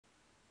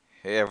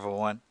Hey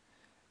everyone,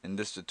 in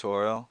this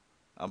tutorial,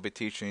 I'll be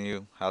teaching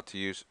you how to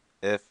use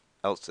if,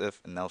 else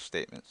if, and else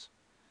statements.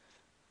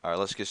 Alright,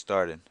 let's get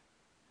started.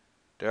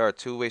 There are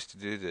two ways to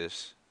do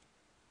this.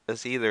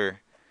 It's either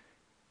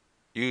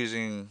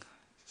using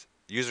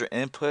user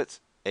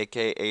inputs,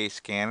 aka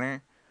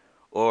scanner,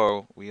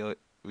 or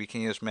we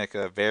can just make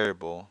a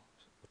variable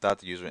without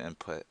the user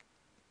input.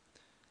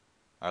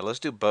 Alright, let's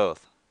do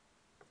both.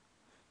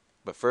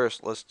 But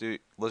first,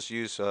 let's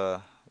use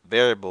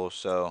variables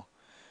so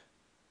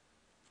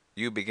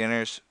you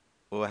beginners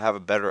will have a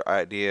better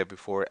idea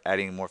before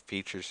adding more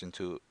features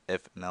into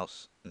if and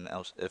else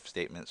if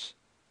statements.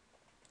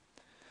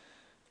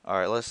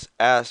 Alright, let's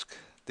ask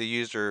the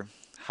user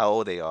how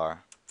old they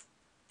are.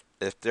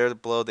 If they're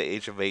below the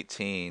age of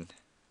 18,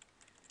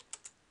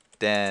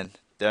 then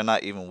they're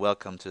not even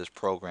welcome to this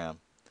program.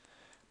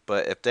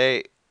 But if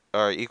they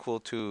are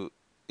equal to,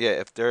 yeah,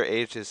 if their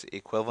age is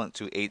equivalent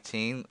to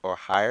 18 or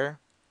higher,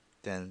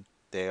 then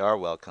they are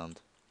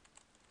welcomed.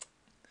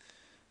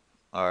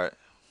 Alright,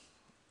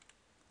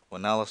 well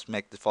now let's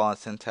make the following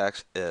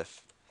syntax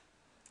if.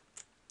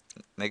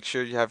 Make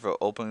sure you have your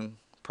open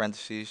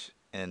parentheses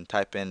and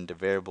type in the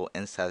variable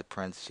inside the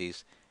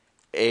parentheses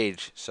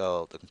age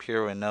so the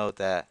computer will know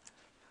that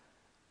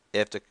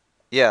if the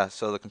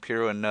so the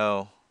computer will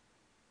know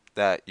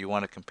that you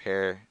want to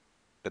compare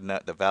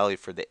the value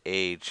for the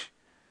age.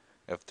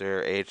 If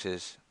their age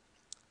is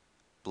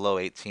below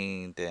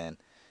 18, then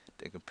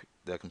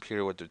the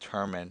computer will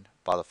determine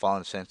by the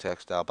following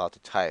syntax that I'm about to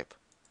type.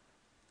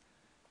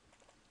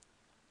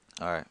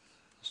 Alright,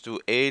 let's do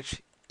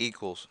age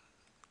equals.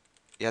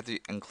 You have to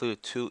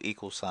include two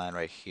equal sign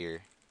right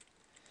here.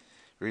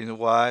 The reason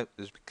why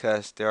is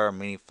because there are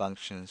many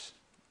functions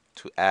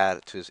to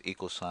add to this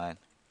equal sign,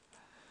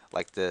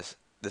 like this.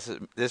 This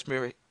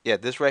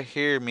right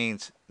here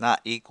means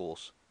not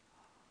equals,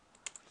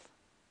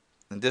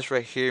 and this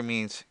right here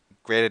means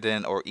greater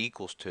than or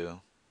equals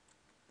to.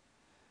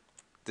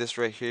 This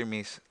right here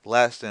means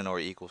less than or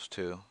equals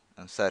to,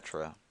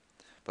 etc.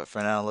 But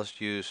for now,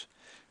 let's use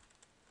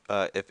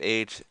if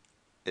age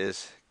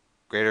is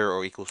greater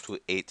or equals to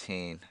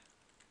 18.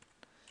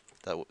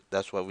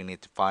 That's what we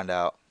need to find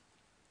out.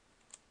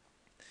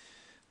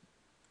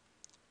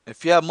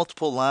 If you have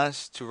multiple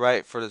lines to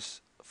write for this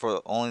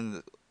for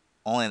only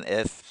an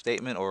if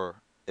statement,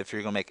 or if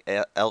you're gonna make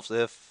else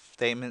if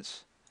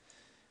statements,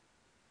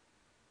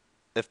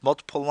 if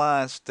multiple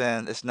lines,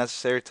 then it's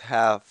necessary to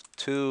have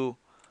two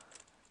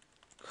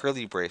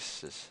curly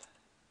braces.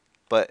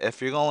 But if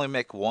you're gonna only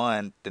make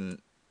one, then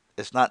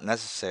it's not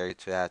necessary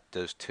to add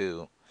those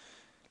two.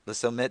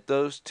 Let's omit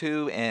those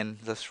two and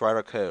let's write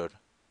our code.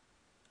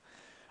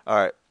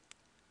 Alright,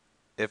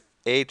 if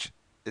age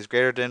is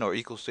greater than or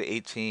equals to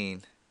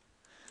 18,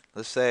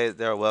 let's say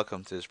they're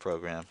welcome to this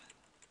program.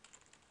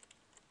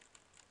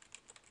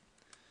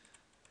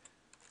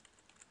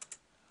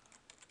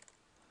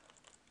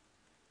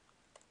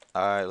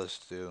 Alright, let's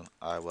do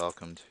I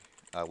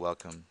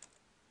welcome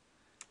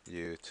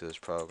you to this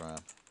program.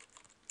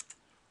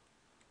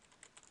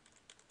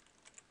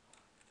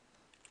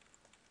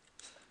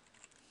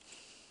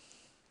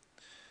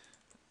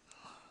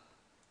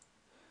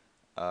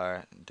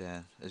 Alright,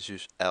 then let's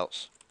use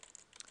else.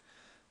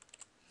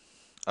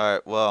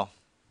 Alright, well,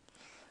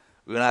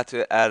 we're gonna have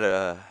to add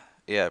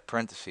a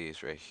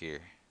parentheses right here.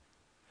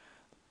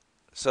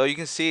 So you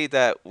can see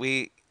that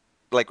we,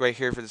 like right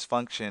here for this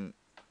function,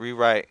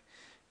 rewrite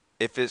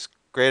if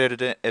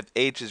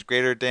age is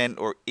greater than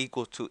or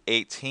equal to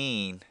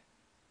 18,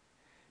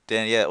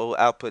 then yeah, it will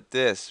output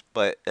this.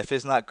 But if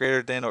it's not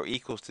greater than or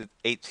equals to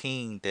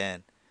 18,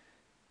 then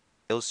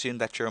it'll assume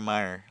that you're a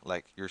minor,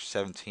 like you're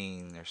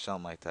 17 or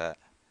something like that.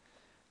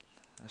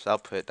 Let's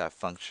output that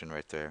function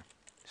right there.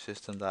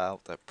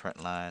 System.out that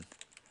print line.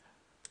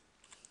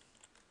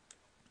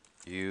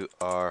 You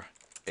are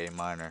a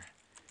minor.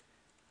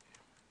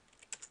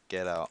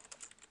 Get out.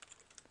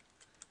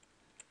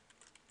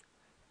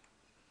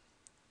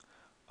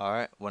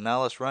 Alright, well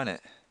now let's run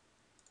it.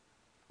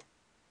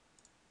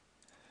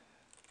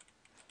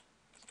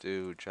 Let's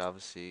do Java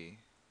C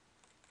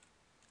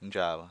and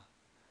Java.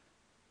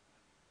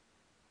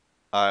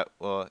 Alright,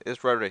 well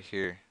it's right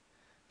here.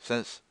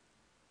 Since,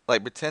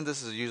 like, pretend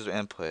this is user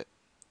input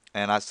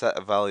and I set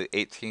a value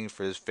 18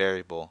 for this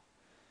variable,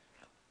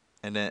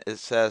 and then it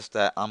says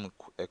that I'm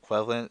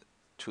equivalent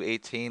to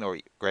 18 or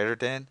greater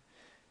than,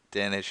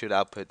 then it should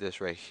output this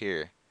right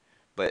here.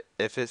 But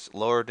if it's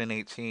lower than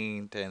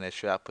 18, then it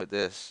should output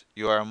this.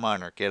 You are a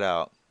minor, get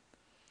out.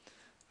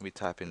 Let me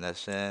typing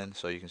this in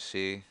so you can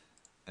see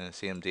in the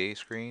CMD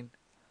screen.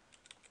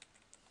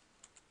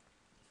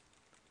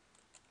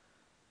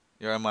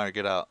 You're a minor,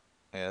 get out.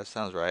 Yeah, that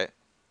sounds right.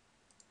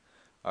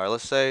 Alright,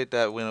 let's say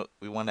that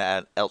we want to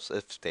add else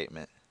if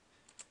statement.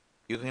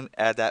 You can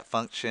add that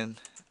function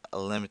a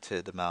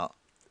limited amount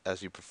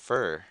as you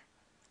prefer.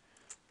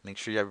 Make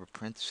sure you have a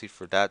parenthesis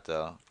for that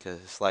though, because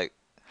it's like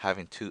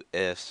having two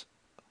ifs.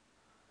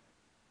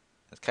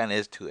 It kind of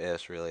is two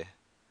ifs really.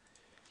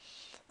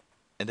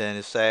 And then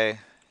you say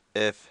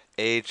if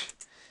age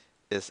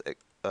is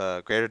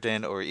greater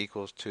than or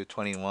equals to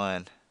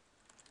 21,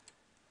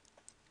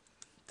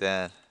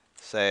 then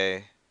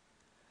say,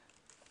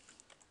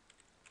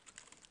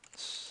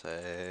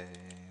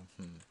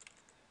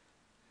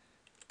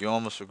 you're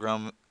almost a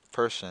grown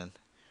person.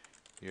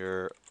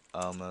 You're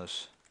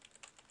almost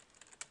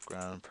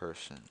grown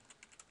person.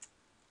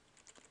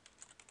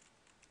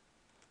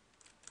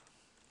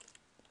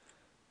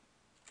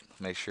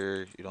 Make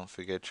sure you don't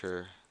forget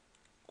your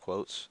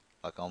quotes,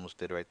 like I almost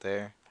did right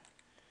there.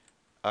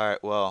 All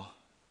right, well,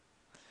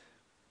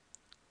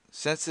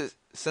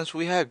 since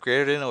we have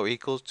greater than or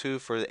equals to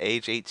for the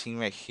age 18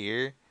 right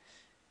here,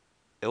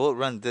 it will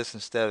run this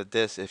instead of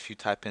this if you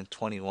type in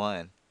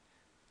 21.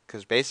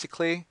 Because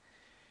basically,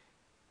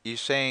 you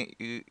saying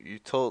you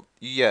told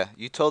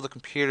you told the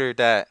computer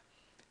that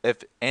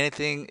if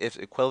anything is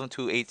equivalent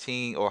to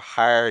 18 or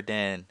higher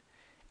than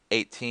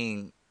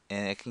 18,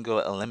 and it can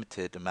go a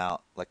limited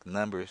amount, like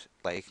numbers,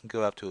 like it can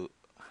go up to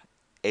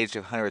age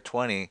of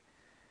 120,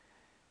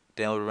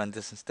 then it would run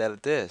this instead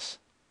of this.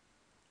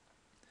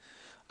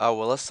 Oh,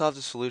 well, let's solve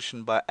the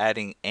solution by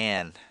adding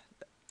and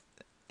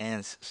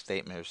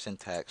statement or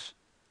syntax.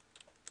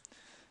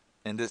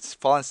 And this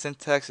following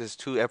syntax is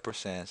two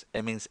ampersands.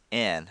 It means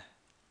and.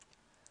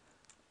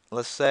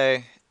 Let's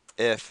say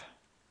if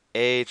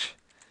age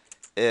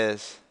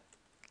is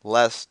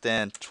less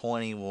than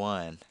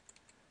 21.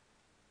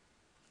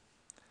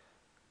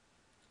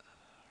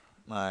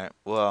 Alright,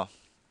 well,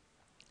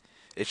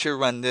 it should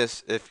run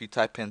this if you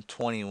type in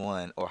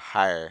 21 or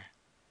higher.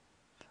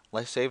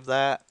 Let's save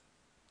that.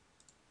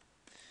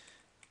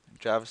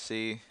 Java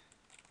C,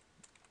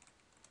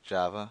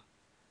 Java.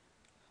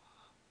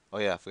 Oh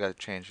yeah, I forgot to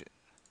change it.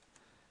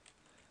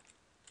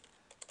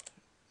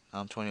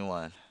 I'm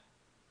 21.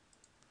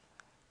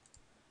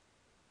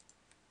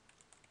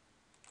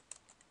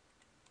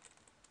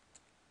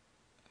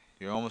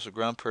 You're almost a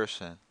grown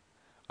person.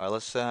 Alright,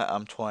 let's say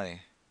I'm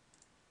 20.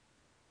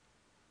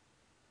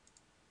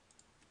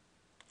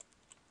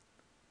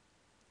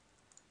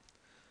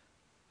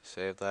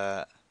 Save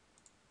that.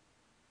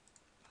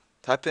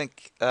 Type in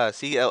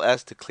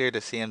CLS to clear the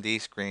CMD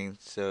screen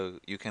so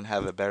you can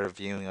have a better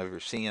viewing of your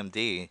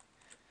CMD.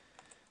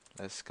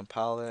 Let's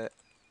compile it.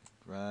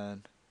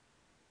 Run.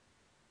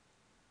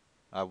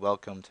 I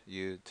welcomed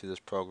you to this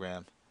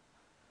program.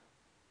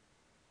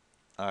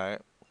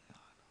 Alright,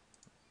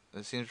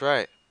 it seems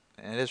right.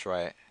 And it is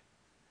right.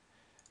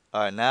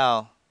 Alright,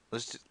 now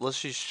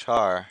let's use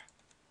char.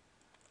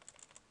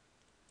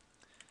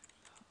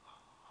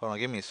 Hold on,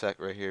 give me a sec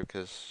right here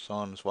because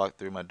someone just walked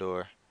through my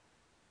door.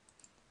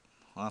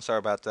 Well, I'm sorry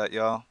about that,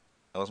 y'all.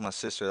 That was my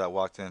sister that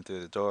walked in through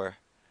the door.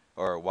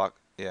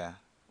 Yeah.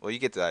 Well, you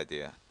get the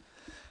idea.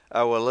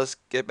 Alright, well, let's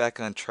get back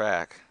on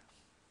track.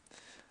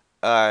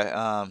 Alright,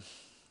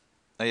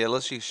 oh yeah,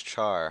 let's use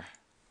char.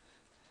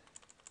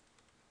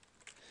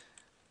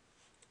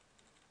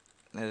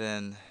 And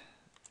then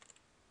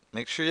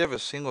make sure you have a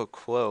single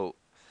quote.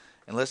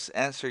 And let's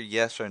answer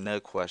yes or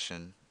no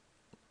question.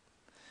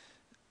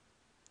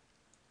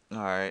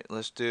 Alright,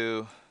 let's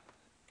do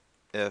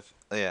if,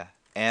 yeah,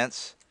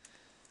 ants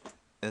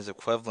is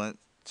equivalent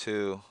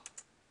to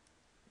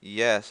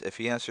yes. If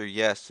you answer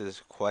yes to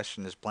this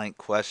question, this blank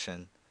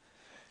question,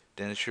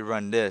 then it should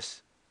run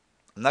this.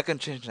 I'm not going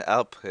to change the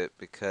output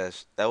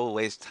because that will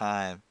waste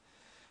time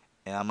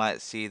and I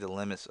might see the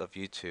limits of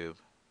YouTube.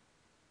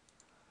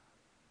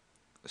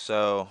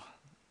 So,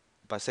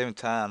 by saving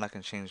time, I'm not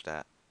going to change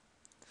that.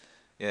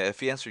 Yeah,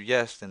 if you answer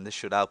yes, then this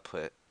should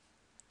output.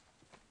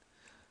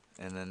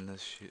 And then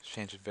this should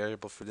change the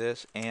variable for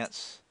this.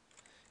 Ants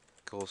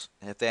equals,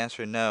 if they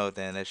answer no,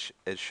 then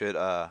it should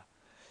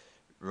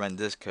run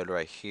this code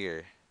right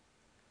here.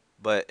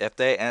 But if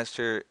they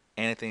answer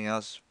anything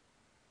else,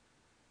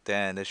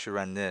 then it should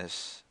run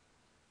this.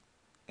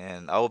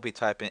 And I will be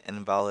typing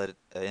invalid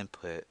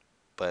input.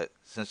 But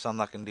since I'm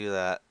not going to do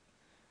that,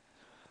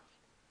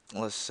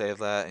 let's save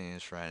that and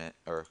just run it,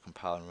 or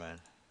compile and run.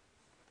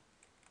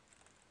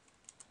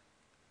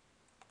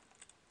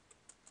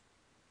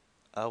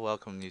 I'll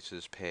welcome you to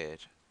this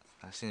page.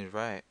 That seems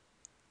right.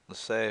 Let's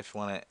say if you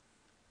want to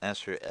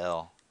answer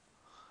L.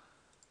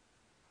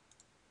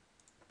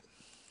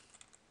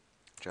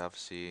 Java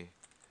C.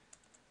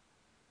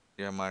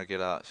 You're going to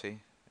get out, see?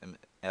 And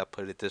I'll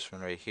put it this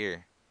one right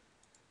here.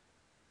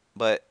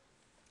 But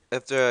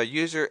if the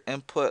user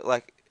input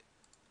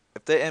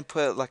if they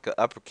input like an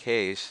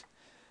uppercase,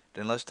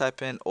 then let's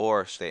type in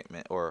or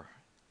statement or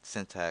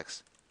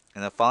syntax.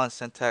 And the following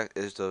syntax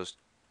is those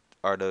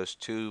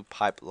two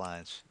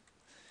pipelines.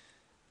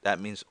 That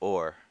means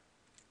or.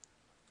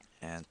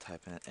 And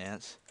type in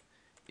ants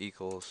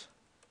equals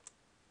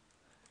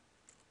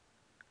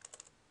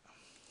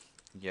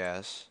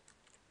yes,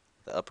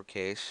 the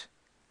uppercase.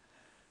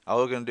 I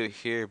was gonna do it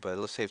here, but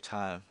let's save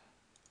time.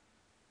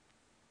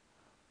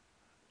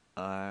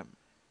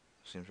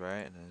 Seems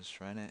right. And then let's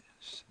run it.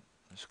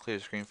 Let's clear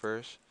the screen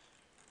first.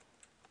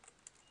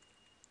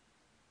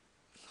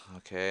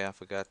 Okay, I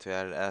forgot to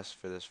add an s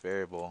for this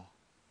variable.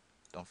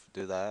 Don't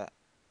do that.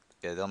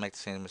 Yeah, don't make the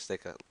same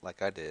mistake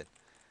like I did.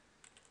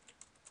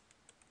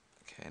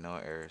 Okay, no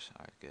errors.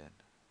 Alright, good.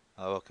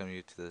 I'll welcome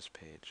you to this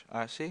page.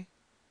 Alright, see?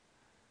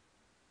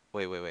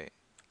 Wait.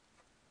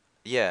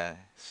 Yeah,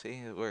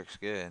 see, it works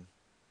good.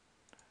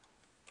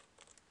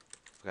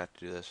 Forgot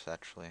to do this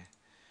actually.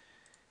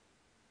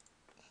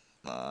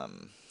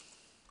 Um,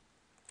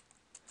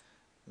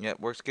 yeah, it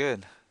works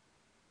good.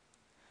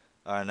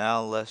 Alright,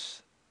 now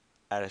let's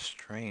add a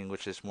string,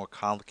 which is more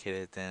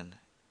complicated than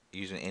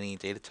using any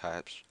data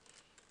types.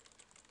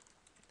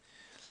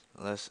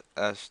 Let's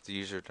ask the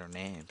user their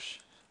names,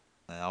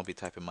 and I'll be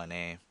typing my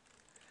name.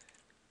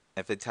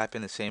 If they type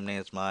in the same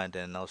name as mine,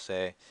 then they'll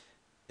say,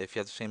 if you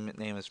have the same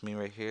name as me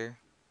right here,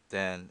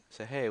 then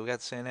say, hey, we got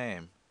the same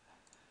name.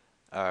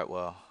 Alright,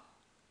 well,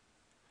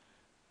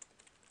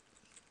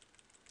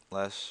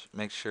 let's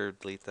make sure to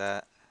delete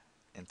that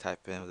and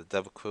type in with a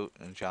double quote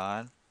and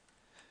John.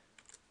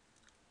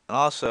 And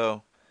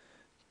also,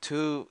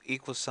 two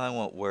equal sign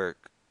won't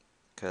work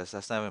because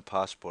that's not even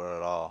possible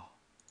at all.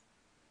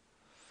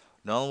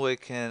 The only way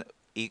it can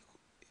e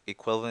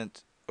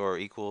equivalent or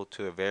equal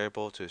to a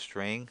variable to a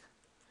string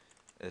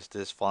is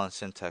this following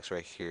syntax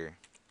right here.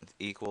 It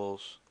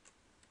equals,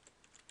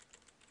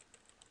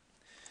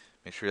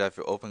 make sure you have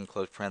your open and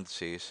close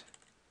parentheses,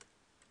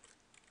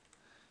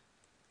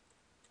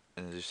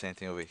 and do the same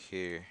thing over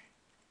here.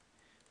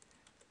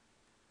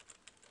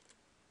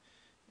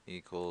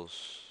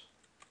 Equals,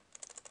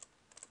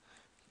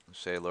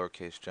 say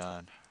lowercase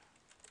John.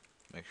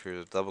 Make sure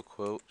there's double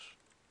quotes,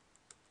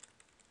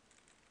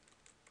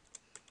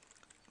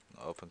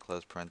 open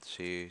close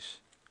parentheses.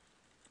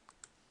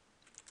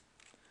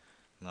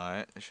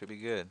 Alright, it should be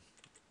good.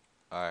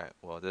 Alright,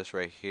 well this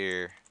right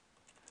here,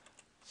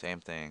 same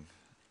thing.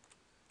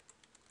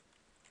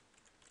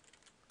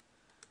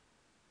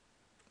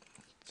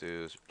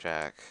 Do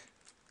Jack.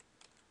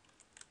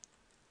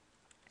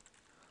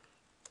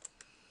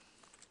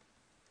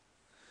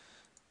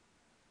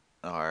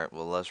 Alright,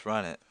 well let's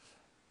run it.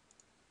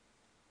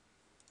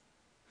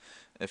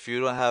 If you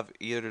don't have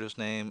either of those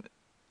name,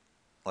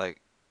 like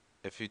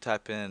if you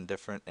type in a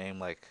different name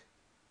like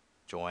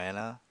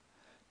Joanna,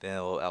 then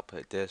it will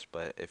output this.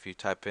 But if you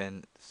type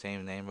in the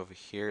same name over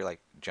here like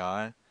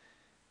John,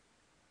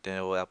 then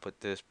it will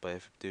output this. But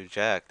if you do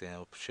Jack, then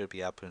it should be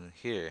outputting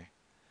here.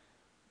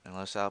 And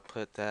let's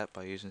output that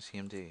by using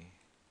CMD.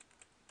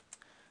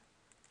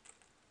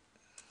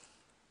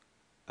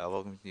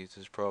 Welcome to use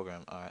this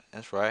program. Alright,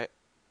 that's right.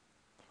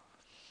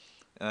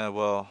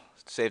 Well,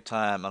 to save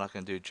time, I'm not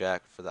gonna do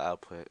Jack for the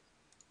output.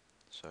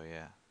 So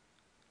yeah.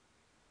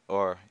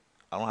 Or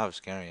I don't have a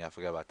scanner yet. I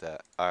forgot about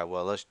that. All right.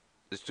 Well, let's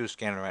do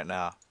scanner right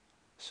now,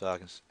 so I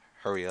can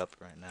hurry up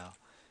right now.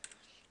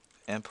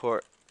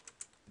 Import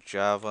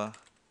Java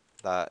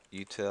dot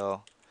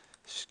util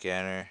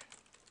scanner.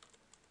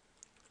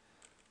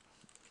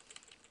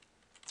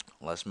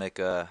 Let's make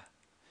a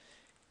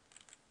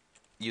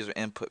user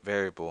input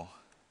variable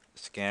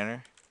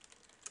scanner.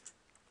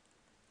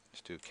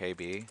 Let's do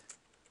KB.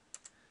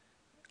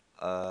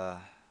 Uh,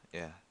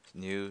 yeah.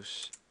 New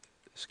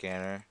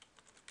scanner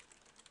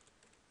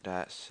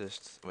dot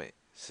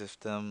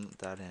system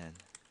dot in.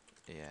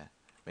 Yeah.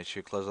 Make sure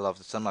you close it off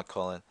with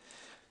semicolon.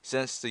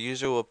 Since the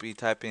user will be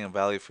typing a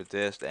value for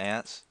this, the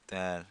ants,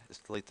 then let's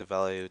delete the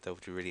value that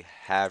we already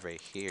have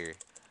right here.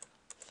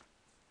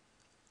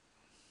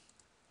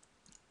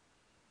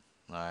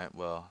 Alright,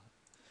 well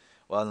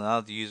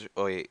now the user,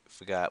 oh wait,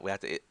 forgot, we have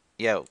to,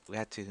 yeah, we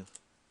have to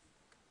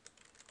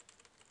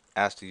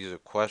ask the user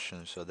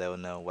questions so they will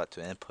know what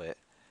to input.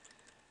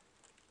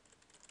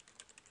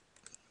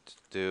 Let's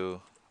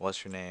do,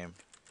 what's your name?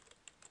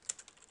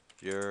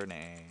 Your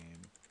name.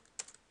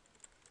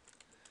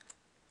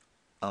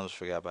 I almost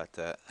forgot about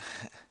that.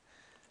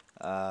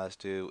 Let's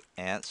do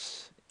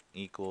ants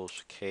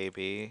equals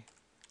KB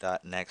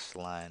dot next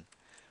line.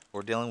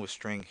 We're dealing with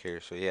string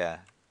here, so yeah,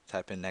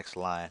 type in next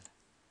line.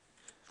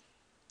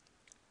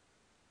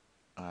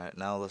 Alright,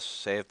 now let's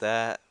save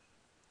that.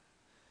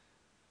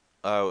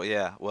 Oh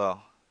yeah,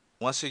 well,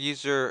 once a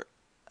user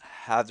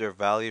have their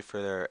value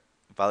for their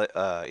value,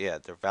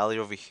 their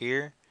value over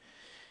here,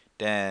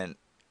 then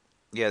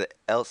yeah, the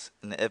else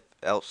and the if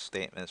else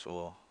statements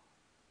will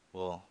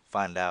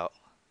find out.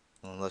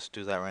 Well, let's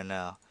do that right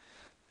now.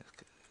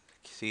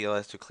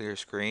 CLS to clear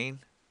screen.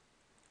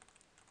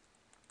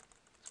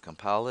 Let's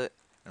compile it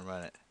and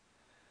run it.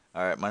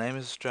 Alright, my name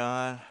is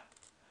John.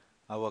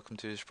 Welcome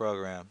to this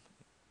program.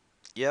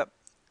 Yep,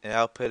 it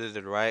outputted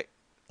the right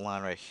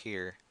line right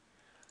here.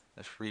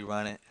 Let's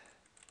rerun it.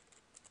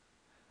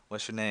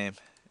 What's your name?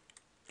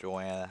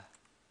 Joanna.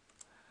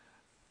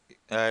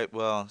 Alright,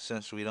 well,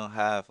 since we don't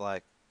have,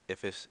 like,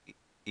 if it's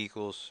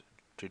equals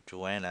to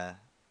Joanna,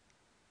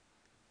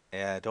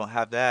 and I don't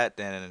have that,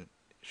 then it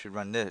should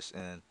run this,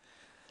 and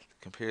the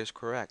computer is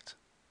correct.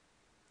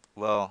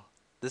 Well,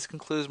 this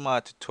concludes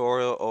my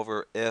tutorial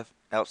over if,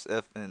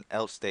 and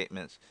else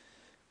statements.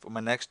 For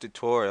my next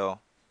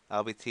tutorial,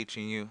 I'll be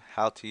teaching you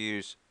how to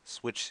use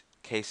switch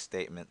case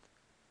statement.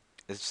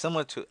 It's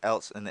similar to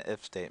else and the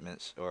if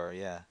statements, or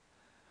yeah.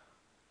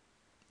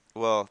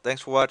 Well,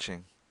 thanks for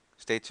watching.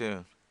 Stay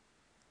tuned.